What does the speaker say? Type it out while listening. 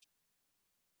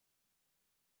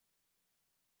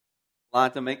A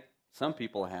lot to make some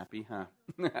people happy, huh?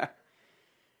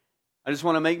 I just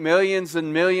want to make millions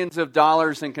and millions of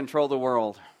dollars and control the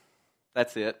world.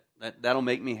 That's it. That'll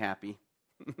make me happy.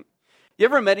 You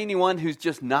ever met anyone who's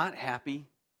just not happy?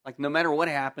 Like no matter what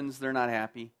happens, they're not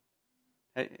happy.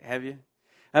 Have you?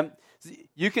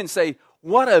 You can say,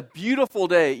 "What a beautiful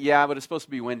day." Yeah, but it's supposed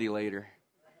to be windy later.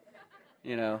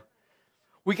 You know.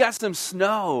 We got some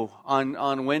snow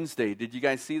on Wednesday. Did you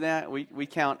guys see that? We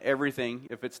count everything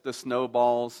if it's the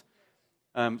snowballs.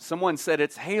 Someone said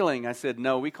it's hailing. I said,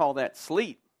 no, we call that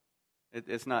sleet.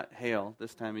 It's not hail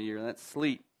this time of year. That's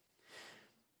sleet.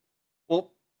 Well,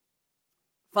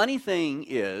 funny thing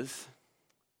is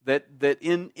that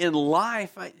in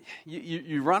life,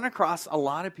 you run across a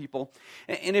lot of people,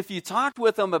 and if you talked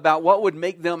with them about what would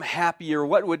make them happy or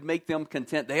what would make them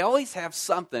content, they always have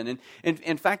something. And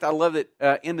in fact, I love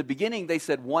that in the beginning they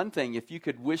said one thing. If you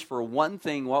could wish for one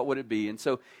thing, what would it be? And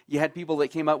so you had people that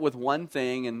came up with one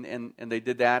thing, and they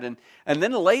did that. And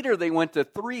then later they went to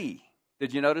three.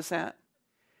 Did you notice that?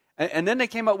 And then they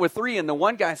came up with three, and the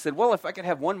one guy said, well, if I could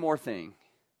have one more thing,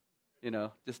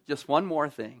 just one more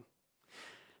thing.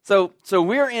 So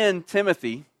we're in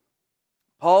Timothy.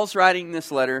 Paul's writing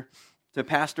this letter to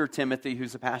Pastor Timothy,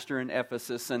 who's a pastor in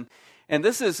Ephesus. And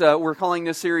this is, we're calling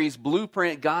this series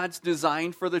Blueprint, God's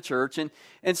Design for the Church.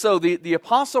 And so the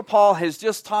Apostle Paul has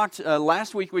just talked,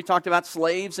 last week we talked about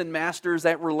slaves and masters,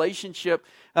 that relationship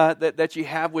that you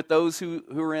have with those who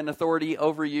are in authority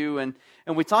over you. And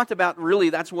we talked about really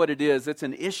that's what it is. It's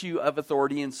an issue of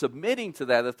authority and submitting to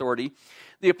that authority.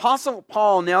 The Apostle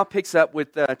Paul now picks up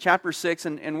with chapter 6,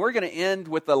 and we're going to end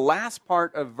with the last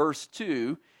part of verse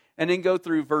 2 and then go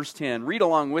through verse 10. Read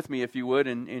along with me if you would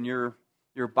in your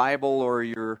Bible or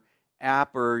your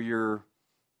app or your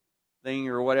thing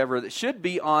or whatever. That should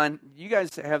be on. You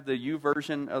guys have the U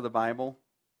version of the Bible?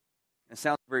 It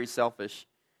sounds very selfish.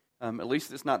 At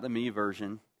least it's not the me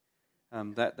version.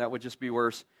 That would just be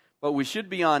worse. But we should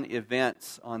be on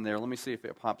events on there. Let me see if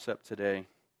it pops up today.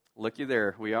 Looky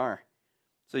there, we are.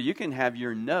 So you can have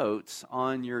your notes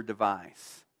on your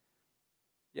device.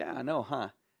 Yeah, I know, huh?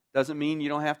 Doesn't mean you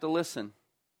don't have to listen.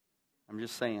 I'm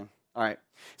just saying. All right.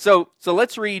 So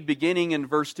let's read beginning in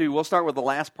verse 2. We'll start with the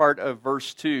last part of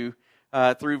verse 2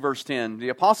 through verse 10. The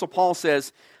Apostle Paul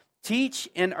says, "Teach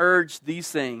and urge these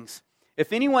things.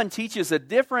 If anyone teaches a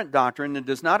different doctrine and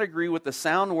does not agree with the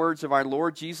sound words of our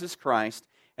Lord Jesus Christ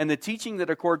and the teaching that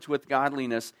accords with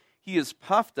godliness, he is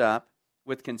puffed up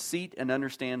with conceit and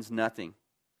understands nothing.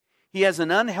 He has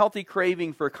an unhealthy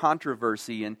craving for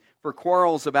controversy and for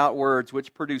quarrels about words,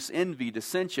 which produce envy,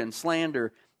 dissension,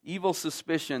 slander, evil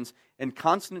suspicions, and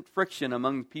constant friction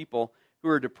among people who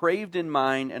are depraved in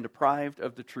mind and deprived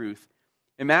of the truth,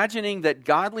 imagining that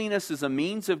godliness is a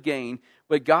means of gain,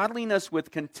 but godliness with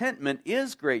contentment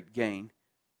is great gain.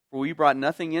 For we brought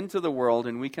nothing into the world,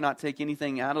 and we cannot take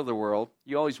anything out of the world."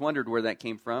 You always wondered where that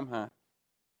came from, huh?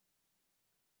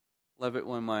 Love it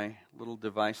when my little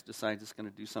device decides it's going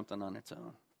to do something on its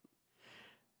own.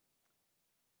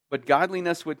 "But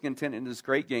godliness with contentment is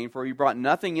great gain, for we brought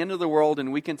nothing into the world,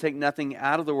 and we can take nothing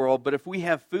out of the world. But if we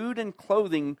have food and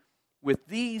clothing, with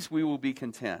these we will be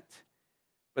content.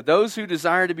 But those who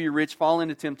desire to be rich fall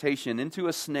into temptation, into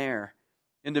a snare,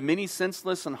 into many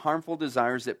senseless and harmful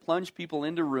desires that plunge people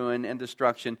into ruin and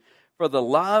destruction. For the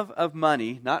love of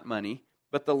money," not money,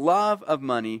 "but the love of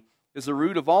money is the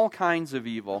root of all kinds of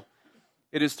evil.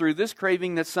 It is through this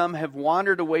craving that some have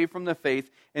wandered away from the faith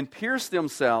and pierced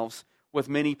themselves with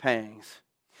many pangs."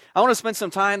 I want to spend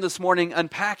some time this morning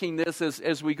unpacking this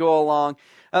as we go along.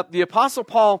 The Apostle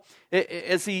Paul,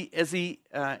 it's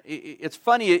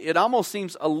funny, it almost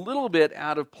seems a little bit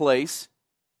out of place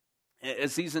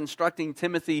as he's instructing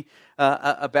Timothy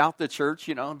about the church.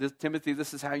 Timothy,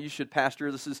 this is how you should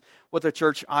pastor. This is what the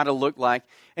church ought to look like.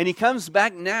 And he comes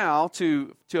back now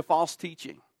to false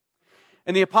teaching.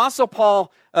 And the Apostle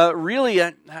Paul really,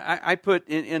 I put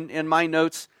in my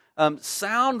notes,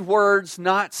 sound words,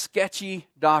 not sketchy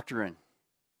doctrine.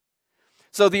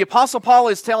 So the Apostle Paul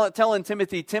is telling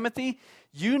Timothy,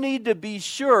 you need to be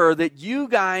sure that you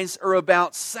guys are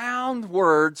about sound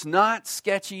words, not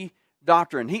sketchy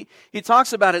doctrine. He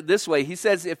talks about it this way. He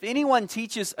says, if anyone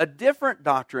teaches a different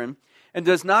doctrine and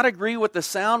does not agree with the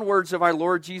sound words of our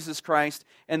Lord Jesus Christ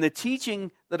and the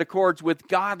teaching that accords with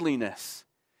godliness.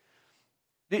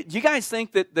 Do you guys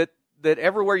think that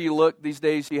everywhere you look these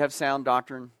days you have sound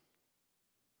doctrine?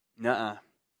 Nuh-uh.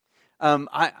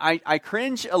 I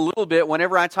cringe a little bit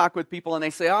whenever I talk with people and they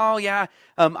say, "Oh yeah,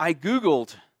 I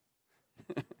Googled."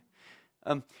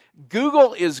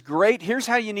 Google is great. Here's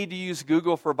how you need to use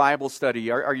Google for Bible study.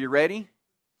 Are you ready?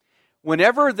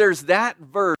 whenever there's that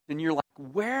verse and you're like,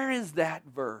 where is that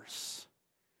verse?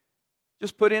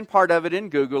 Just put in part of it in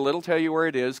Google. It'll tell you where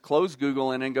it is. Close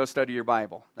Google and then go study your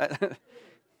Bible.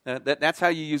 That's how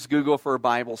you use Google for a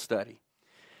Bible study.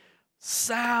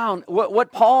 Sound.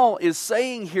 What Paul is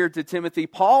saying here to Timothy,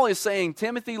 Paul is saying,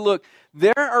 Timothy, look,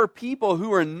 there are people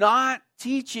who are not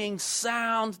teaching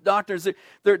sound doctrines.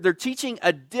 They're teaching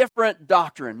a different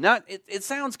doctrine. Now, it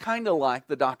sounds kind of like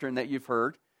the doctrine that you've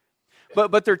heard,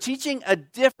 but they're teaching a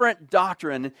different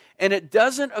doctrine, and it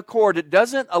doesn't accord, it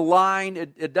doesn't align,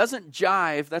 it doesn't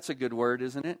jive. That's a good word,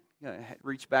 isn't it?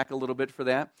 Reach back a little bit for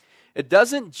that. It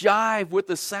doesn't jive with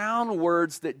the sound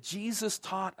words that Jesus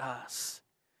taught us.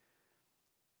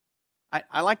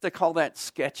 I like to call that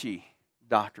sketchy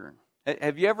doctrine.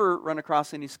 Have you ever run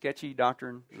across any sketchy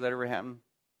doctrine? Has that ever happened?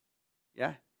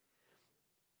 Yeah?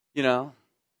 You know,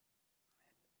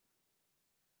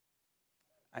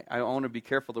 I want to be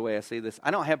careful the way I say this.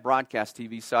 I don't have broadcast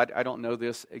TV, so I don't know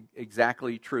this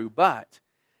exactly true, but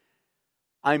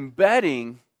I'm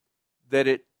betting that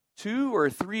at 2 or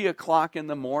 3 o'clock in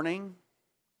the morning,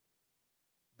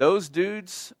 those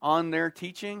dudes on their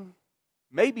teaching,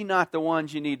 maybe not the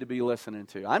ones you need to be listening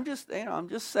to. I'm just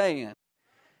saying.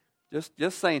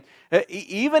 Just saying.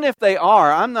 Even if they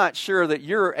are, I'm not sure that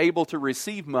you're able to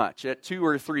receive much at 2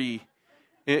 or 3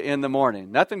 in the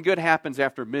morning. Nothing good happens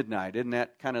after midnight. Isn't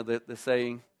that kind of the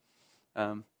saying?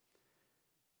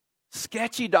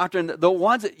 Sketchy doctrine. The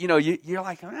ones that, you're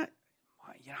like,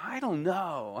 I don't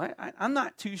know. I'm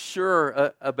not too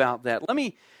sure about that. Let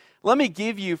me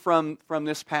give you from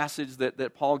this passage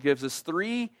that Paul gives us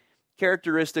 3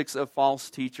 characteristics of false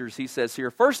teachers. He says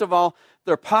here, first of all,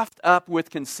 they're puffed up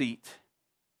with conceit.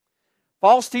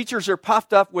 False teachers are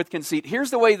puffed up with conceit.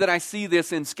 Here's the way that I see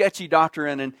this in sketchy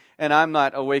doctrine, and I'm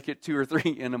not awake at 2 or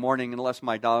 3 in the morning unless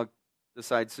my dog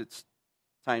decides it's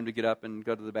time to get up and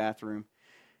go to the bathroom.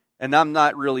 And I'm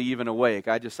not really even awake.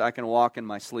 I can walk in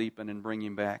my sleep and then bring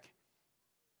him back.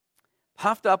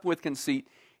 Puffed up with conceit.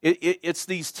 It's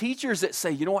these teachers that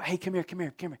say, you know what, hey, come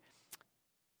here.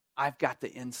 I've got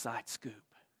the inside scoop.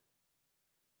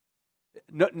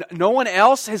 No one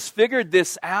else has figured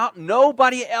this out.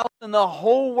 Nobody else in the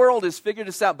whole world has figured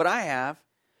this out, but I have.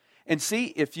 And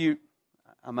see,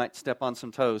 I might step on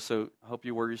some toes, so I hope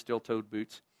you wear your steel-toed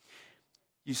boots.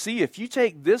 You see, if you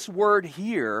take this word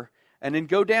here and then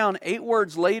go down 8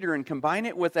 words later and combine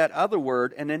it with that other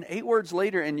word, and then 8 words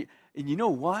later, and you know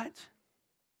what?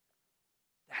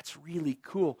 That's really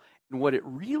cool. And what it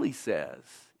really says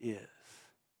is,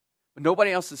 but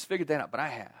nobody else has figured that out, but I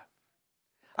have.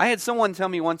 I had someone tell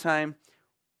me one time,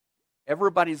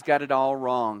 everybody's got it all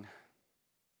wrong.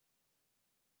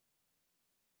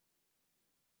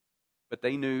 But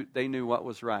they knew what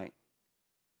was right.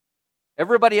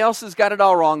 Everybody else has got it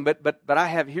all wrong, but I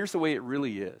have, here's the way it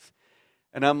really is.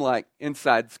 And I'm like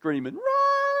inside screaming,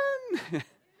 run!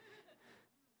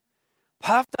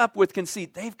 Puffed up with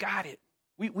conceit, they've got it.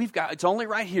 We've got, it's only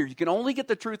right here. You can only get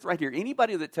the truth right here.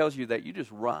 Anybody that tells you that, you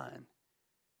just run.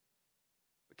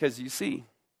 Because you see,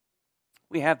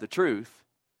 we have the truth,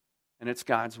 and it's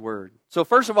God's word. So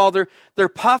first of all, they're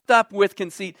puffed up with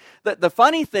conceit. The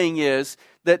funny thing is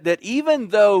that even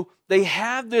though they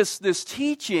have this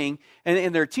teaching,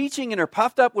 and they're teaching and they're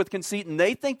puffed up with conceit, and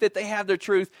they think that they have the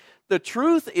truth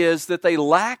is that they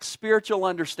lack spiritual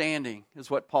understanding,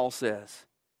 is what Paul says.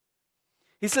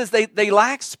 He says they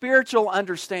lack spiritual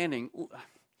understanding.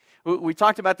 We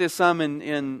talked about this some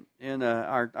in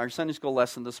our Sunday school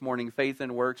lesson this morning, Faith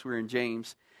and Works. We're in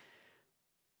James.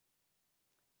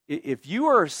 If you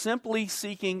are simply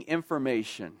seeking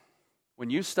information, when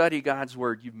you study God's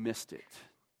Word, you've missed it.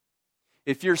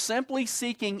 If you're simply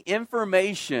seeking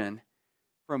information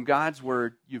from God's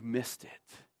Word, you've missed it.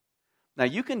 Now,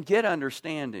 you can get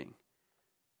understanding,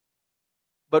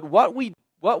 but what we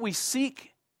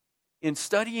seek in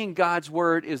studying God's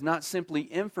Word is not simply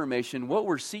information. What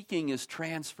we're seeking is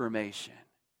transformation.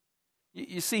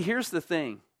 You see, here's the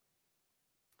thing.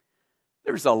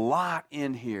 There's a lot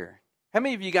in here. How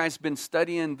many of you guys been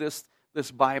studying this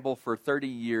Bible for 30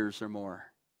 years or more?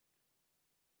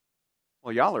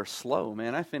 Well, y'all are slow,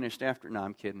 man. I finished after. No,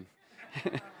 I'm kidding.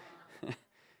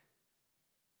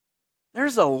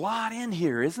 There's a lot in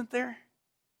here, isn't there?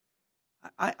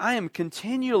 I am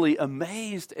continually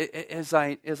amazed as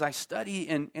I study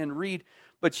and read.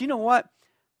 But you know what?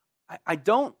 I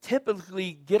don't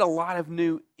typically get a lot of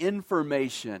new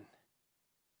information.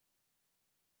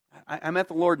 I met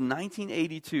the Lord in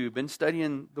 1982. Been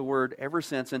studying the Word ever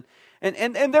since, and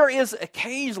there is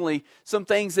occasionally some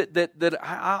things that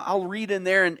I'll read in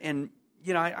there, and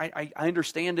I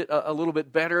understand it a little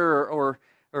bit better, or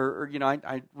or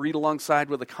I read alongside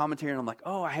with a commentary, and I'm like,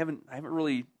 oh, I haven't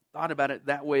really thought about it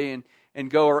that way, and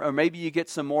go, or maybe you get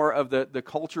some more of the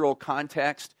cultural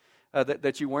context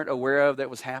that you weren't aware of that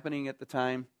was happening at the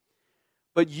time.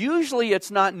 But usually it's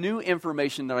not new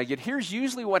information that I get. Here's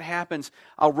usually what happens.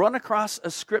 I'll run across a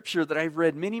scripture that I've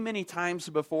read many, many times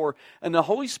before, and the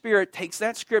Holy Spirit takes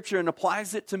that scripture and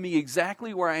applies it to me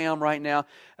exactly where I am right now,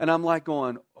 and I'm like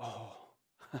going, oh,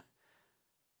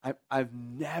 I've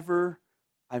never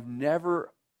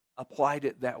applied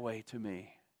it that way to me.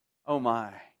 Oh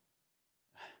my.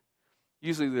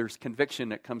 Usually there's conviction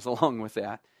that comes along with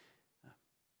that.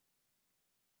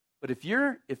 But if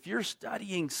you're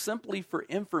studying simply for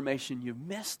information, you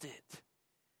missed it.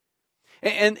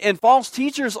 And false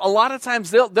teachers, a lot of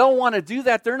times they'll want to do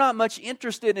that. They're not much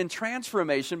interested in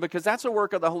transformation because that's a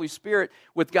work of the Holy Spirit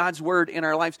with God's Word in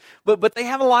our lives. But they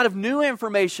have a lot of new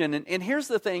information. And here's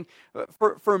the thing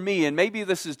for me, and maybe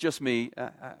this is just me.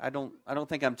 I don't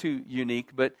think I'm too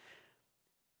unique, but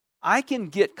I can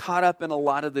get caught up in a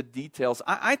lot of the details.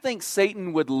 I think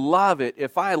Satan would love it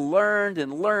if I learned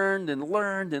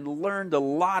a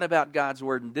lot about God's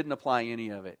Word and didn't apply any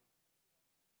of it.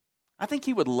 I think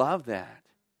he would love that.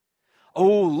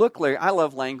 Oh, look, Larry, I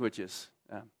love languages.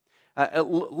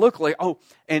 Look, Larry,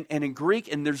 and in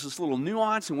Greek, and there's this little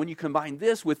nuance, and when you combine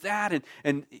this with that,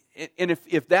 and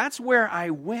if that's where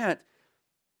I went,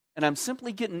 and I'm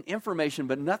simply getting information,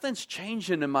 but nothing's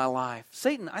changing in my life,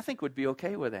 Satan, I think, would be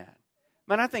okay with that.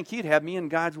 Man, I think he'd have me in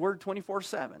God's Word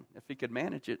 24/7 if he could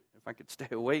manage it, if I could stay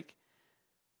awake.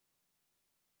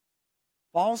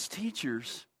 False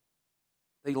teachers,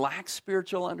 they lack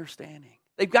spiritual understanding.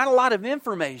 They've got a lot of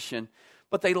information,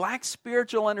 but they lack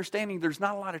spiritual understanding. There's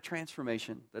not a lot of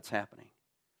transformation that's happening.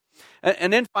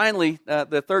 And then finally,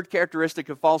 the third characteristic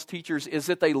of false teachers is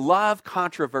that they love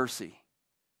controversy.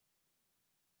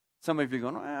 Some of you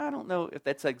are going, I don't know if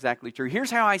that's exactly true. Here's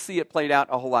how I see it played out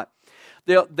a whole lot.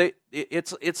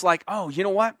 It's like, oh, you know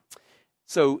what?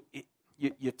 So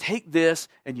you take this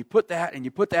and you put that and you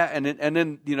put that, and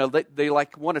then they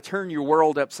like want to turn your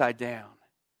world upside down.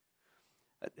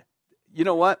 You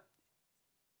know what?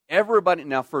 Everybody,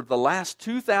 now for the last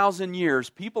 2,000 years,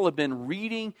 people have been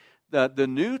reading the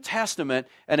New Testament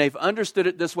and they've understood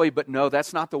it this way, but no,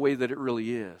 that's not the way that it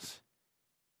really is.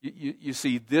 You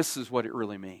see, this is what it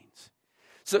really means.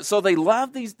 So they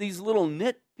love these little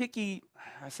nitpicky,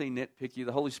 I say nitpicky,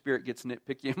 the Holy Spirit gets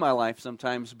nitpicky in my life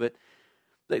sometimes, but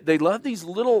they love these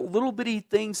little bitty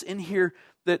things in here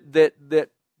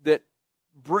that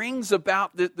brings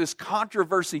about this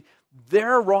controversy.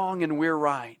 They're wrong and we're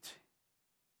right.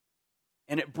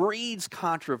 And it breeds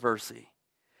controversy.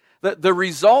 The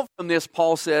result from this,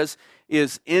 Paul says,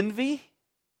 is envy,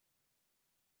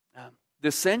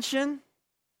 dissension,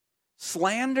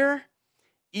 slander,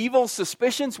 evil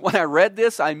suspicions. When I read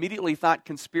this, I immediately thought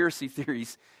conspiracy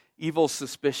theories, evil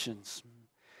suspicions.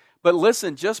 But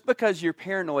listen, just because you're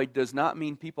paranoid does not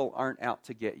mean people aren't out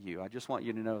to get you. I just want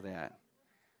you to know that.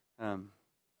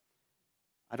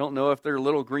 I don't know if they're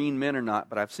little green men or not,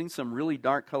 but I've seen some really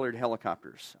dark-colored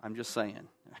helicopters. I'm just saying.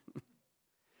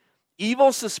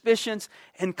 Evil suspicions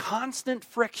and constant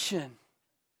friction.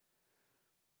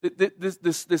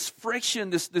 This friction,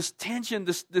 this tension,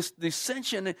 this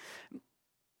dissension.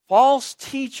 False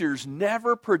teachers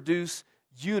never produce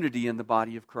unity in the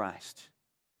body of Christ.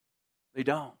 They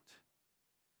don't.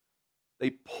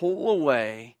 They pull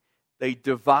away, they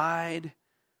divide,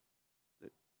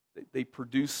 they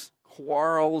produce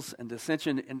quarrels and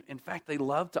dissension. In fact, they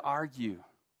love to argue.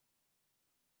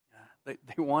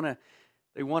 They want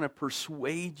to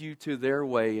persuade you to their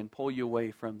way and pull you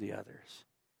away from the others.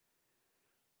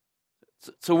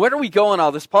 So where do we go in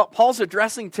all this? Paul's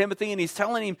addressing Timothy and he's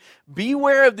telling him,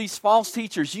 beware of these false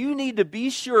teachers. You need to be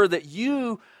sure that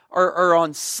you are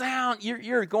on sound,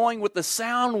 you're going with the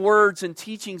sound words and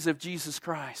teachings of Jesus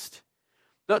Christ.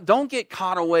 Don't get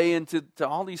caught away into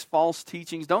all these false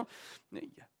teachings.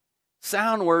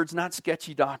 Sound words, not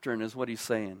sketchy doctrine, is what he's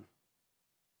saying.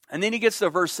 And then he gets to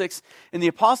verse 6, and the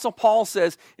Apostle Paul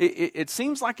says, it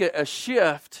seems like a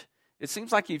shift. It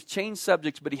seems like he's changed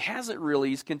subjects, but he hasn't really.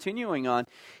 He's continuing on.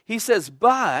 He says,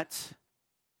 but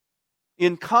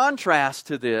in contrast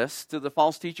to this, to the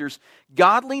false teachers,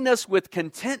 godliness with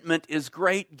contentment is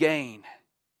great gain.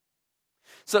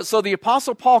 So the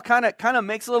Apostle Paul kind of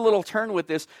makes a little turn with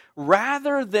this.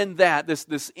 Rather than that,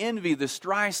 this envy, this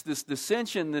strife, this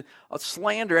dissension, the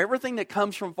slander, everything that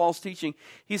comes from false teaching,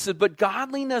 he said, but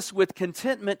godliness with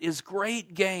contentment is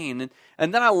great gain.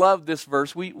 And then I love this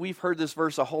verse. We've heard this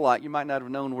verse a whole lot. You might not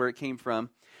have known where it came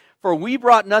from. For we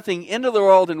brought nothing into the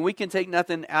world, and we can take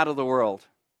nothing out of the world.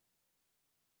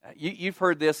 You've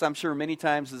heard this, I'm sure, many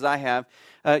times as I have.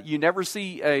 You never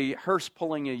see a hearse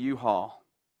pulling a U-Haul.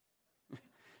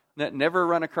 Never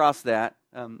run across that.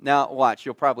 Now, watch,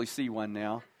 you'll probably see one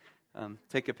now.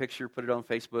 Take a picture, put it on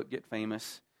Facebook, get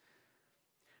famous.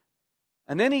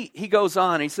 And then he goes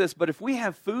on, he says, but if we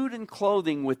have food and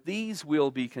clothing, with these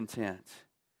we'll be content.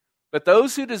 But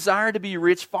those who desire to be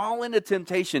rich fall into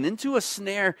temptation, into a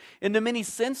snare, into many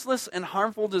senseless and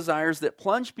harmful desires that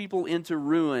plunge people into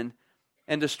ruin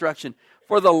and destruction.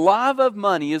 For the love of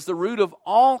money is the root of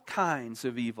all kinds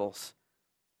of evils.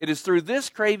 It is through this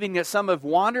craving that some have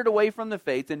wandered away from the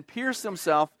faith and pierced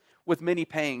themselves with many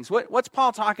pangs. What's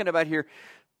Paul talking about here?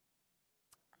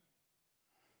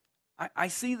 I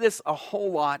see this a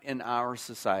whole lot in our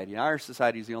society. Our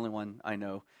society is the only one I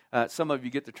know. Some of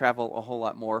you get to travel a whole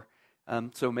lot more.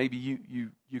 So maybe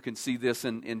you can see this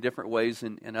in different ways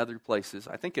in other places.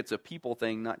 I think it's a people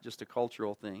thing, not just a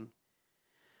cultural thing.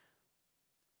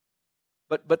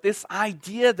 But this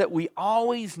idea that we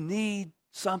always need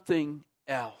something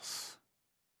else,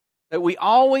 that we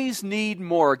always need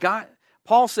more.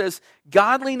 Paul says,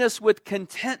 godliness with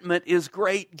contentment is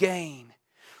great gain.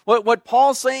 What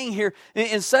Paul's saying here,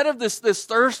 instead of this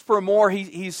thirst for more,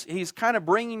 he's kind of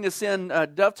bringing this in,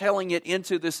 dovetailing it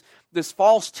into this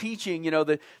false teaching,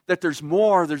 that there's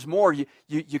more.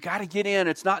 You got to get in.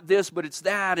 It's not this, but it's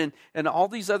that, and all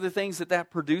these other things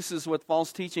that produces with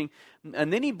false teaching.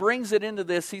 And then he brings it into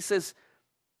this. He says,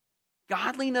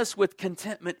 godliness with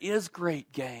contentment is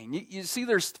great gain. You see,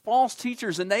 there's false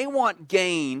teachers, and they want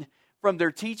gain from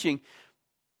their teaching.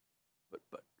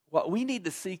 But what we need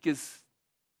to seek is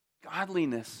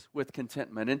godliness with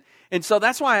contentment. And so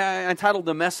that's why I entitled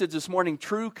the message this morning,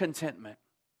 True Contentment.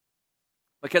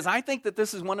 Because I think that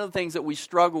this is one of the things that we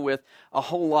struggle with a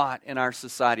whole lot in our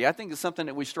society. I think it's something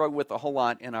that we struggle with a whole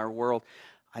lot in our world.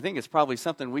 I think it's probably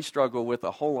something we struggle with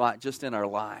a whole lot just in our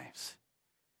lives.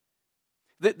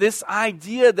 This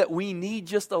idea that we need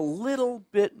just a little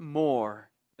bit more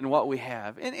than what we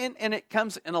have. And it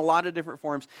comes in a lot of different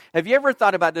forms. Have you ever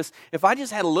thought about this? If I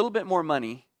just had a little bit more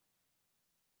money,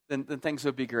 then things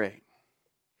would be great.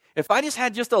 If I just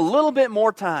had just a little bit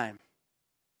more time,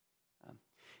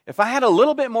 if I had a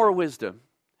little bit more wisdom,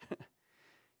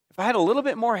 if I had a little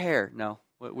bit more hair, no,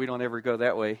 we don't ever go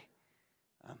that way.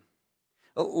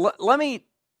 Let me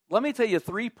tell you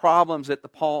 3 problems that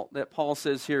Paul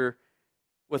says here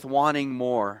with wanting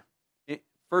more.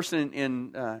 First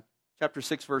in chapter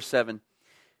 6, verse 7.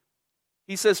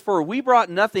 He says, for we brought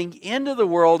nothing into the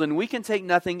world, and we can take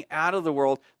nothing out of the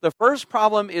world. The first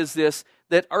problem is this,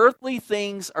 that earthly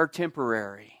things are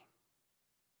temporary.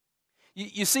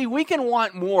 You see, we can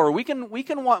want more. We can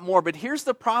want more, but here's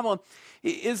the problem,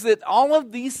 is that all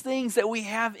of these things that we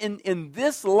have in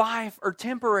this life are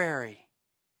temporary.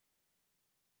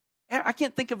 I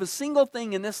can't think of a single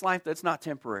thing in this life that's not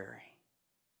temporary.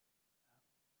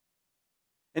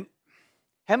 And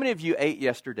how many of you ate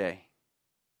yesterday?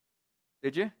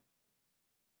 Did you?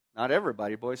 Not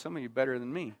everybody, boy. Some of you better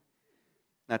than me.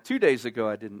 Now, 2 days ago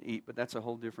I didn't eat, but that's a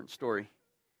whole different story.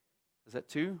 Is that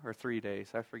 2 or 3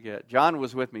 days? I forget. John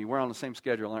was with me. We're on the same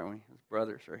schedule, aren't we? His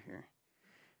brothers right here.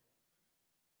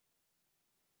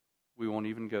 We won't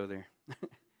even go there.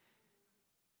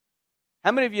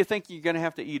 How many of you think you're going to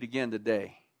have to eat again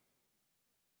today?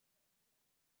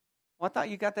 Well, I thought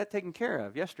you got that taken care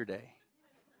of yesterday.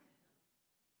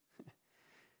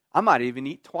 I might even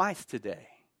eat twice today.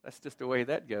 That's just the way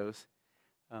that goes.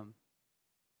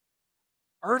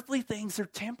 Earthly things are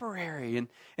temporary.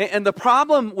 And the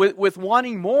problem with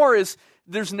wanting more is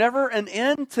there's never an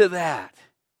end to that.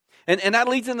 And that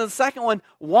leads into the second one.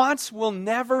 Wants will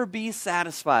never be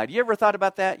satisfied. You ever thought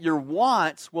about that? Your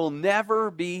wants will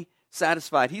never be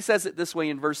satisfied. He says it this way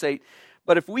in verse 8.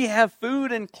 But if we have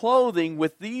food and clothing,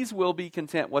 with these we'll be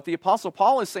content. What the Apostle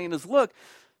Paul is saying is, look,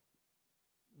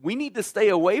 we need to stay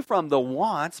away from the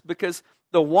wants because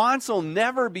the wants will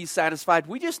never be satisfied.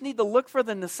 We just need to look for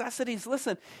the necessities.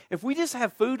 Listen, if we just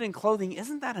have food and clothing,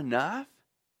 isn't that enough?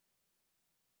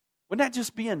 Wouldn't that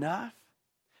just be enough?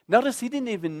 Notice he didn't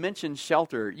even mention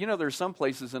shelter. You know, there's some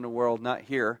places in the world, not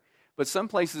here, but some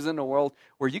places in the world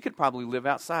where you could probably live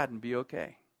outside and be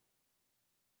okay.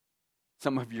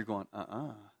 Some of you are going,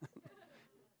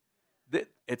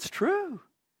 It's true.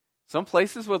 Some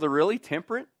places with a really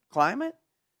temperate climate,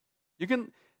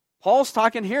 Paul's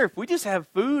talking here, if we just have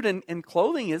food and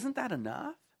clothing, isn't that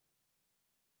enough?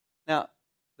 Now,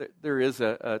 there is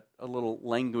a little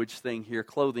language thing here.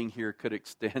 Clothing here could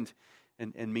extend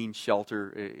and mean shelter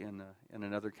in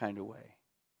another kind of way.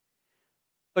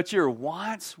 But your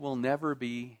wants will never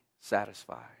be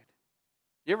satisfied.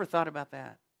 You ever thought about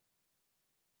that?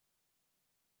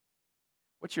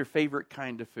 What's your favorite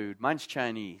kind of food? Mine's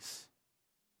Chinese.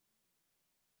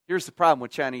 Here's the problem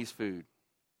with Chinese food.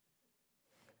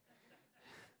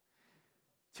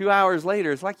 2 hours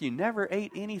later, it's like you never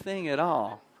ate anything at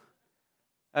all.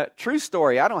 True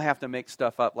story, I don't have to make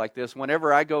stuff up like this.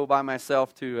 Whenever I go by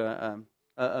myself to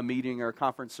a meeting or a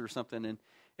conference or something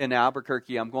in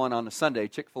Albuquerque, I'm going on a Sunday.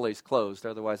 Chick-fil-A's closed,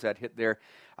 otherwise I'd hit there.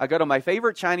 I go to my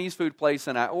favorite Chinese food place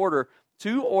and I order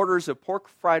 2 orders of pork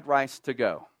fried rice to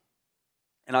go.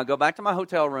 And I'll go back to my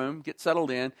hotel room, get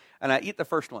settled in, and I eat the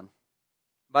first one.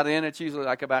 By then, it's usually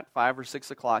like about 5 or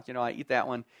 6 o'clock. I eat that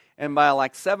one. And by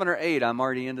like 7 or 8, I'm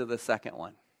already into the second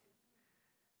one.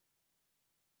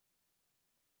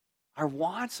 Our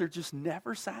wants are just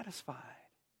never satisfied.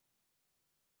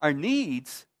 Our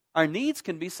needs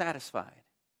can be satisfied,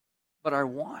 but our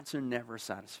wants are never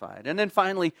satisfied. And then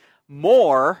finally,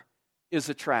 more is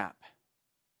a trap.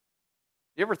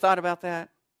 You ever thought about that?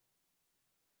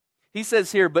 He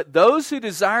says here, but those who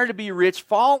desire to be rich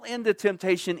fall into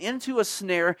temptation, into a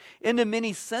snare, into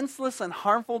many senseless and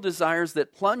harmful desires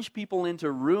that plunge people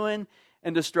into ruin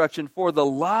and destruction. For the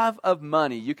love of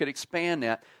money, you could expand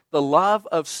that, the love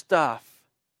of stuff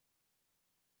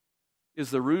is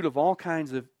the root of all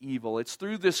kinds of evil. It's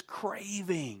through this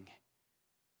craving,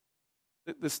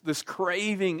 this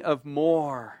craving of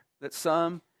more, that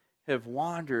some have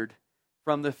wandered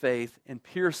from the faith and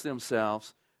pierced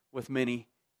themselves with many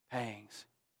pangs.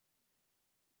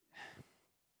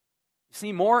 You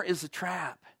see, more is a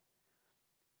trap.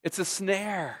 It's a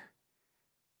snare.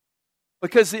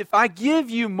 Because if I give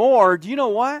you more, do you know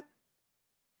what?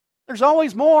 There's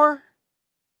always more.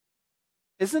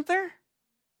 Isn't there?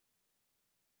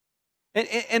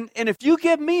 And if you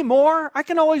give me more, I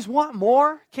can always want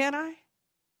more, can't I?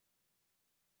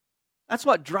 That's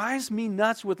what drives me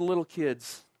nuts with little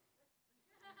kids.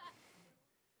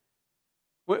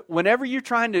 Whenever you're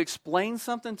trying to explain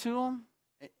something to them,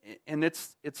 and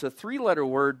it's a 3-letter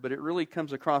word, but it really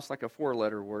comes across like a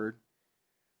 4-letter word.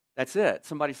 That's it.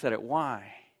 Somebody said it.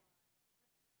 Why?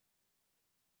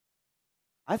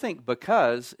 I think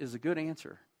because is a good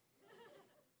answer.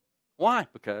 Why?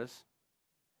 Because.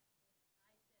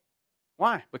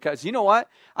 Why? Because you know what?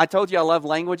 I told you I love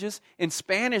languages. In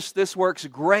Spanish, this works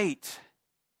great.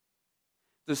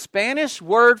 The Spanish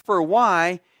word for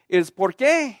why is por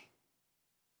qué.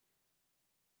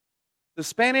 The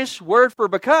Spanish word for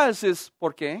because is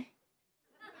por qué.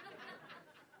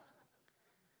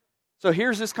 So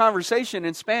here's this conversation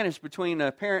in Spanish between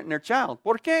a parent and their child.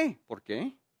 ¿Por qué? ¿Por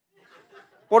qué?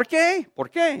 ¿Por qué? ¿Por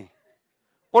qué?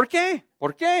 ¿Por qué?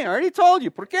 ¿Por qué? I already told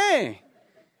you. ¿Por qué?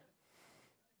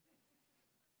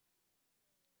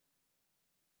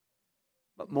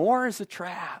 But more is a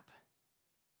trap.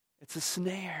 It's a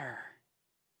snare.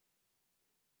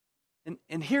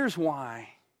 And here's why.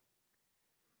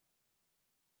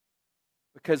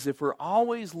 Because if we're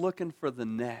always looking for the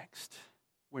next,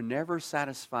 we're never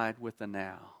satisfied with the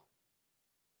now.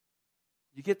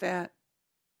 You get that?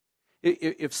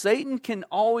 If Satan can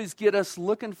always get us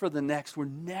looking for the next, we're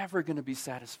never going to be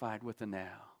satisfied with the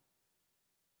now.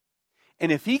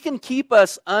 And if he can keep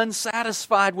us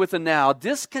unsatisfied with the now,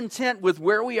 discontent with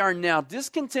where we are now,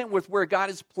 discontent with where God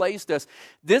has placed us,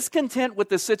 discontent with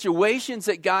the situations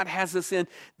that God has us in,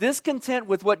 discontent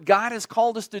with what God has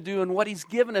called us to do and what he's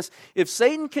given us, if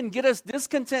Satan can get us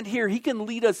discontent here, he can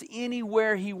lead us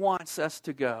anywhere he wants us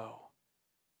to go.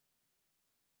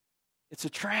 It's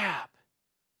a trap.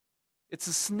 It's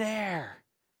a snare.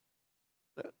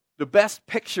 The best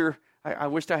picture, I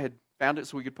wished I had found it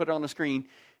so we could put it on the screen,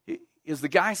 is the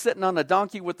guy sitting on the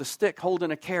donkey with the stick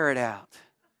holding a carrot out.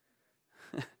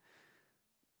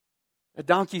 The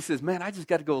donkey says, man, I just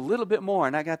got to go a little bit more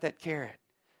and I got that carrot.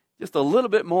 Just a little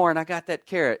bit more and I got that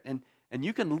carrot. And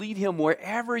you can lead him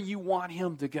wherever you want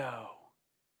him to go.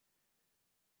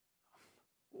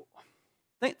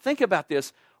 Think about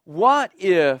this. What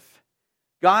if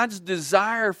God's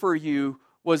desire for you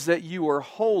was that you were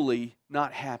wholly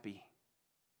not happy?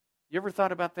 You ever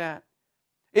thought about that?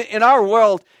 In our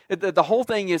world, the whole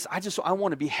thing is, I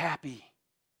want to be happy.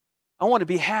 I want to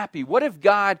be happy. What if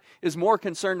God is more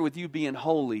concerned with you being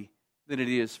holy than it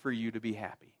is for you to be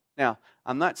happy? Now,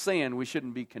 I'm not saying we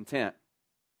shouldn't be content.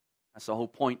 That's the whole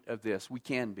point of this. We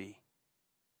can be.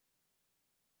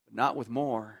 But not with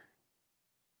more.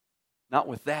 Not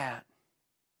with that.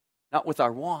 Not with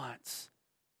our wants.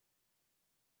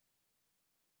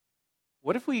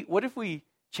 What if we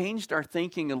changed our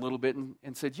thinking a little bit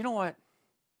and said, you know what?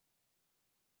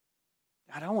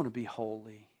 God, I want to be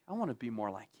holy. I want to be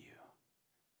more like you.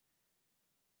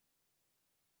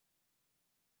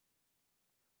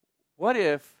 What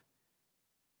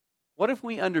What if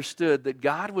we understood that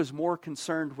God was more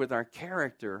concerned with our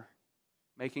character,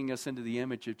 making us into the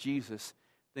image of Jesus,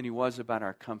 than He was about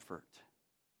our comfort?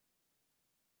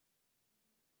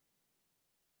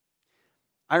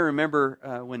 I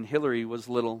remember when Hillary was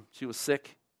little, she was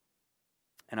sick,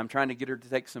 and I'm trying to get her to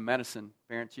take some medicine.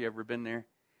 Parents, you ever been there?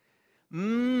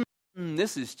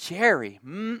 This is cherry.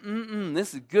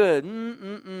 This is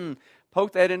good.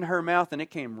 Poke that in her mouth, and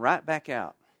it came right back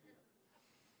out.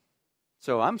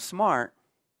 So I'm smart.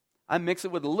 I mix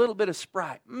it with a little bit of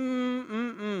Sprite.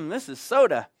 This is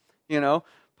soda.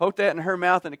 Poke that in her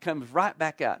mouth, and it comes right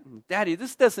back out. Daddy,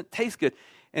 this doesn't taste good.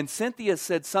 And Cynthia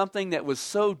said something that was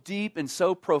so deep and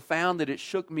so profound that it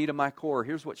shook me to my core.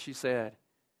 Here's what she said.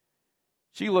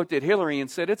 She looked at Hillary and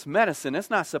said, "It's medicine.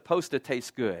 It's not supposed to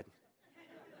taste good."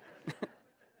 And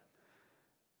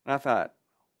I thought,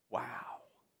 wow.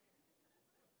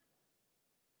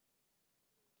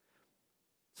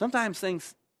 Sometimes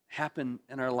things happen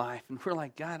in our life, and we're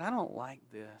like, God, I don't like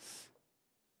this.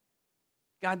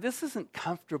 God, this isn't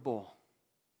comfortable.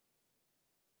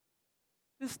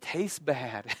 This tastes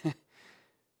bad.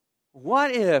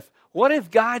 What if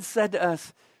God said to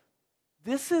us,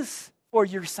 this is for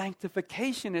your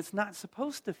sanctification. It's not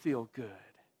supposed to feel good.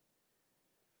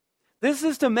 This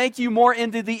is to make you more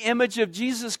into the image of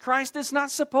Jesus Christ. It's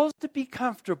not supposed to be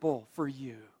comfortable for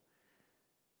you.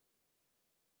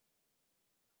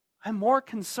 I'm more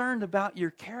concerned about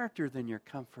your character than your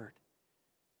comfort.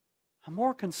 I'm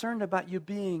more concerned about you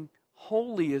being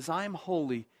holy as I'm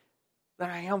holy than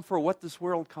I am for what this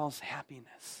world calls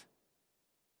happiness.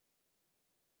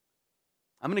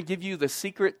 I'm going to give you the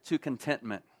secret to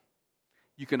contentment.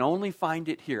 You can only find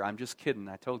it here. I'm just kidding.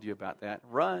 I told you about that.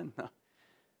 Run.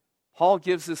 Paul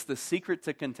gives us the secret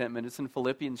to contentment. It's in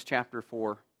Philippians chapter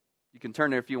 4. You can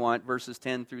turn there if you want, verses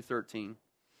 10 through 13.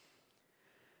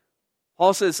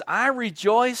 Paul says, I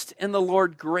rejoiced in the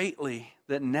Lord greatly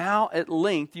that now at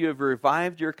length you have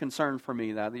revived your concern for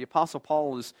me. Now, the Apostle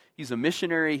Paul he's a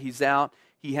missionary. He's out.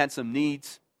 He had some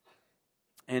needs.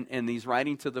 And he's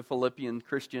writing to the Philippian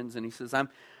Christians. And he says,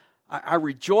 I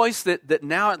rejoice that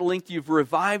now at length you've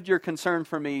revived your concern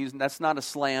for me. And that's not a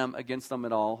slam against them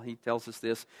at all. He tells us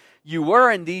this. You were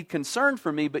indeed concerned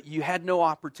for me, but you had no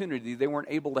opportunity. They weren't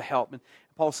able to help. And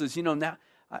Paul says, now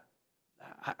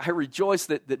I rejoice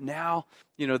that now,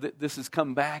 that this has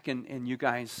come back and you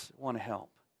guys want to help.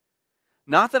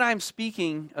 Not that I'm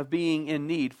speaking of being in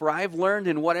need, for I've learned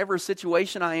in whatever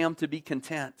situation I am to be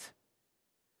content.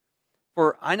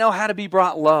 For I know how to be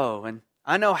brought low, and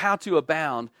I know how to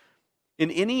abound. In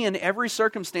any and every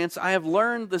circumstance, I have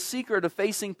learned the secret of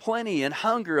facing plenty and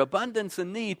hunger, abundance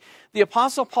and need. The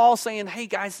Apostle Paul saying, hey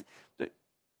guys,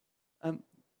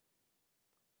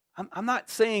 I'm not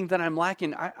saying that I'm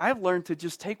lacking. I've learned to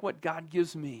just take what God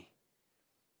gives me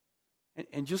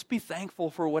and just be thankful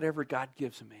for whatever God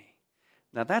gives me.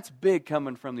 Now that's big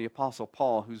coming from the Apostle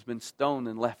Paul, who's been stoned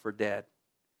and left for dead.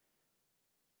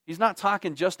 He's not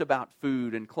talking just about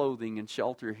food and clothing and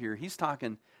shelter here. He's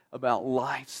talking about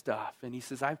life stuff. And he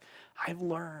says, I've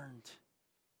learned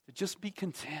to just be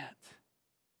content.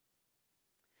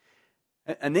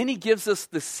 And then he gives us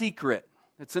the secret.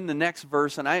 It's in the next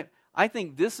verse. And I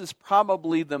think this is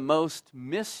probably the most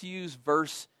misused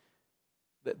verse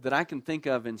that I can think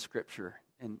of in Scripture.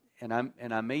 And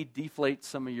I may deflate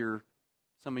some of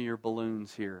your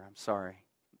balloons here. I'm sorry.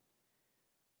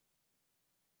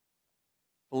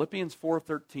 Philippians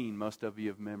 4:13, most of you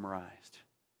have memorized.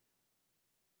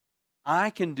 I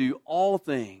can do all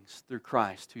things through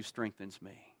Christ who strengthens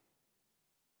me.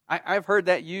 I've heard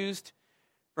that used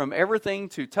from everything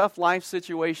to tough life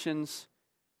situations,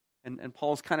 and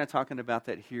Paul's kind of talking about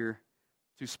that here,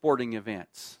 to sporting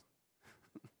events,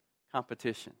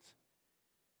 competitions.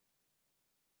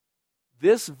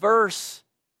 This verse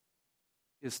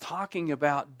is talking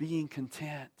about being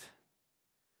content.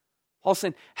 Paul's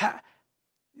saying,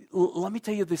 let me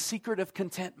tell you the secret of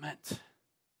contentment.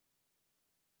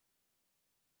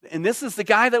 And this is the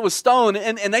guy that was stoned,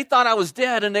 and they thought I was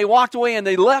dead, and they walked away, and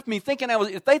they left me thinking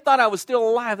if they thought I was still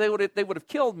alive, they would have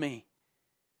killed me.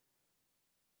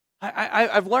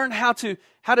 I've learned how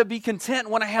to be content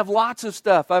when I have lots of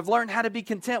stuff. I've learned how to be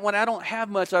content when I don't have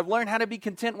much. I've learned how to be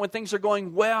content when things are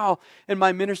going well in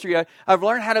my ministry. I've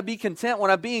learned how to be content when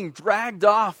I'm being dragged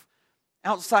off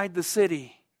outside the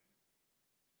city.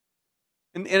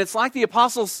 And it's like the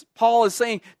Apostle Paul is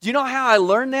saying, do you know how I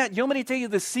learned that? You want me to tell you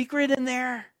the secret in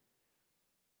there?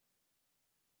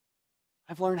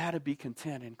 I've learned how to be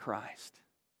content in Christ.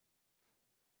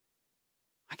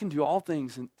 I can do all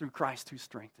things through Christ who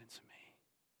strengthens me.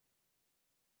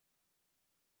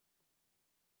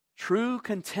 True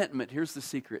contentment, here's the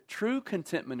secret. True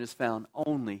contentment is found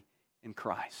only in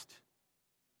Christ.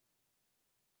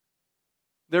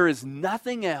 There is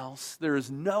nothing else, there is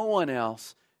no one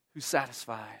else who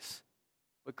satisfies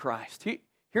but Christ.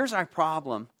 Here's our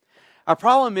problem. Our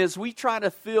problem is we try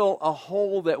to fill a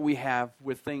hole that we have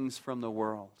with things from the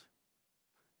world.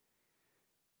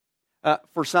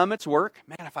 For some, it's work.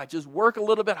 Man, if I just work a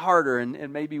little bit harder,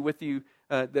 and maybe with you,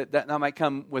 that might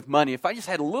come with money. If I just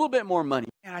had a little bit more money,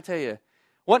 man, I tell you,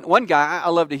 one guy, I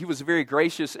loved it. He was very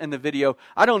gracious in the video.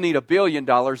 I don't need $1 billion.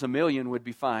 $1 million would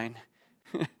be fine.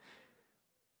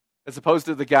 As opposed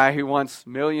to the guy who wants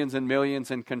millions and millions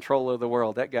in control of the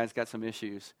world. That guy's got some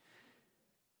issues.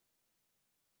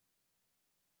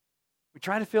 We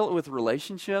try to fill it with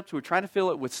relationships. We try to fill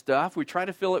it with stuff. We try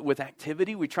to fill it with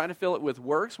activity. We try to fill it with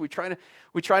works. We try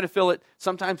to fill it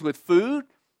sometimes with food.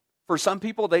 For some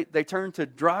people, they turn to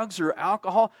drugs or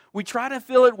alcohol. We try to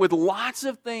fill it with lots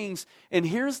of things. And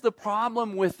here's the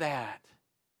problem with that.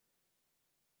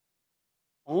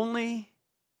 Only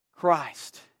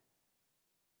Christ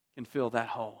can fill that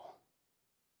hole.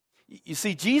 You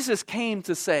see, Jesus came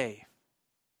to save.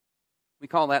 We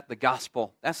call that the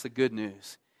gospel. That's the good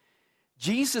news.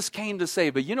 Jesus came to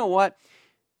save, but you know what?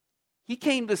 He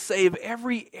came to save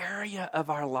every area of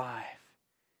our life.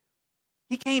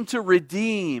 He came to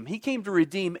redeem. He came to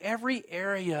redeem every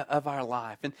area of our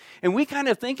life. And we kind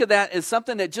of think of that as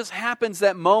something that just happens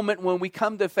that moment when we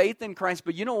come to faith in Christ.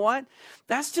 But you know what?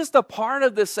 That's just a part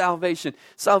of this salvation.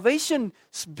 Salvation,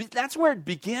 that's where it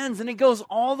begins, and it goes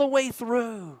all the way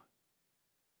through.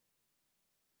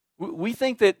 We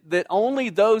think that only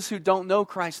those who don't know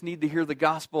Christ need to hear the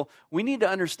gospel. We need to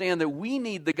understand that we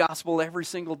need the gospel every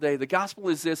single day. The gospel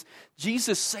is this: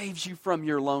 Jesus saves you from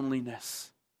your loneliness.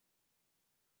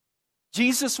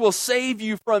 Jesus will save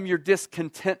you from your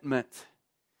discontentment.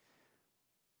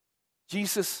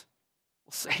 Jesus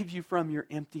will save you from your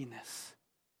emptiness.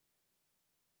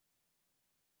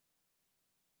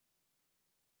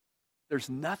 There's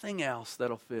nothing else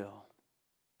that'll fill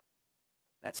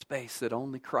that space that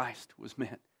only Christ was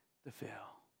meant to fill.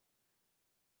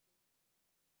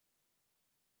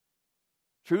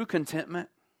 True contentment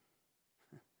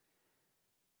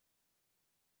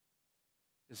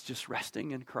is just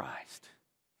resting in Christ.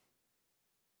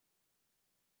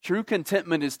 True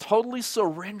contentment is totally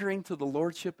surrendering to the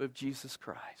lordship of Jesus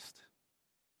Christ.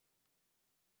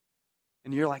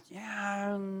 And you're like,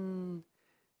 yeah, and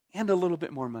a little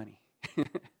bit more money.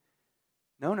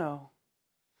 No.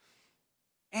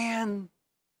 And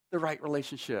the right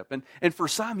relationship. And for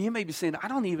some, you may be saying, I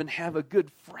don't even have a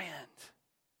good friend.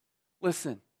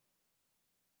 Listen,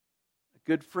 a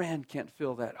good friend can't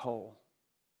fill that hole.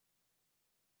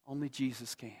 Only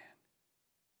Jesus can.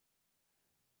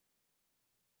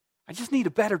 I just need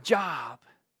a better job.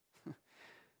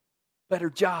 Better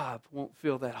job won't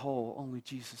fill that hole. Only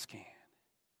Jesus can.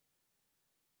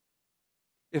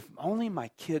 If only my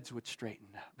kids would straighten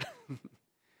up.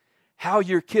 How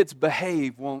your kids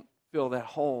behave won't fill that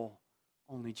hole.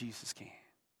 Only Jesus can.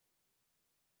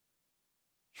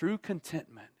 True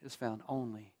contentment is found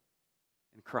only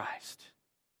in Christ.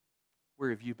 Where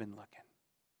have you been looking?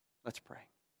 Let's pray.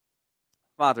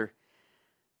 Father,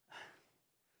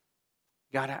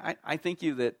 God, I thank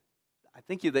you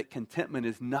that contentment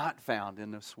is not found in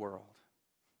this world.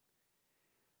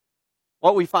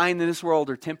 What we find in this world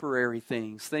are temporary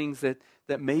things that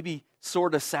maybe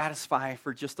sort of satisfy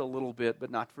for just a little bit,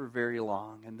 but not for very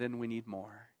long, and then we need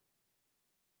more.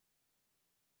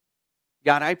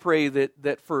 God, I pray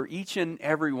that for each and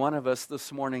every one of us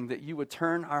this morning, that you would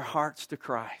turn our hearts to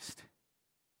Christ,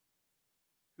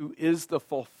 who is the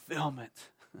fulfillment.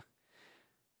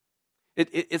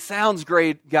 It sounds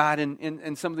great, God,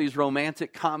 in some of these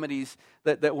romantic comedies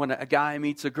that when a guy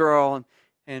meets a girl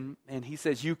and he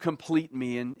says, you complete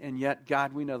me, and yet,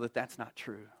 God, we know that that's not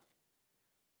true.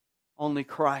 Only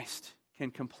Christ can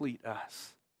complete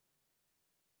us.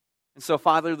 And so,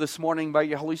 Father, this morning by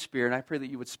your Holy Spirit, I pray that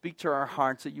you would speak to our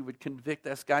hearts, that you would convict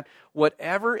us, God.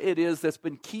 Whatever it is that's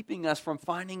been keeping us from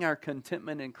finding our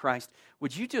contentment in Christ,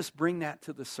 would you just bring that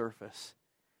to the surface?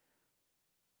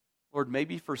 Lord,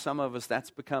 maybe for some of us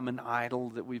that's become an idol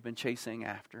that we've been chasing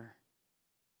after.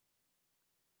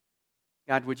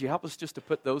 God, would you help us just to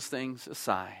put those things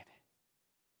aside?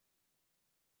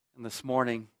 And this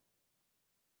morning,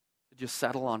 to just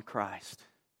settle on Christ,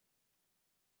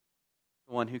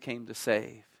 the one who came to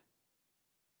save,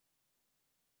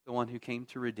 the one who came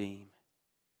to redeem.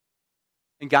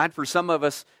 And God, for some of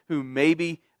us who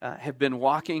maybe have been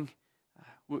walking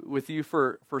with you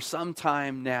for some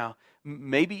time now,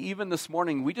 maybe even this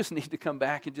morning, we just need to come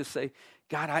back and just say,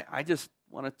 God, I just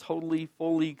want to totally,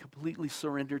 fully, completely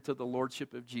surrender to the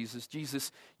lordship of Jesus.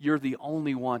 Jesus, you're the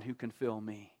only one who can fill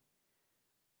me.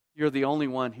 You're the only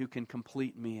one who can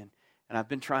complete me. And I've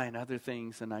been trying other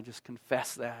things, and I just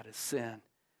confess that as sin.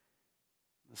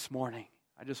 This morning,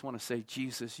 I just want to say,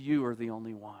 Jesus, you are the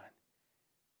only one.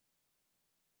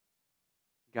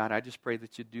 God, I just pray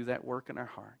that you'd do that work in our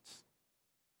hearts.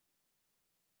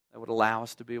 That would allow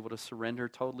us to be able to surrender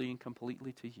totally and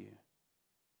completely to you.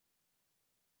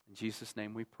 In Jesus'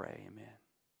 name we pray, amen.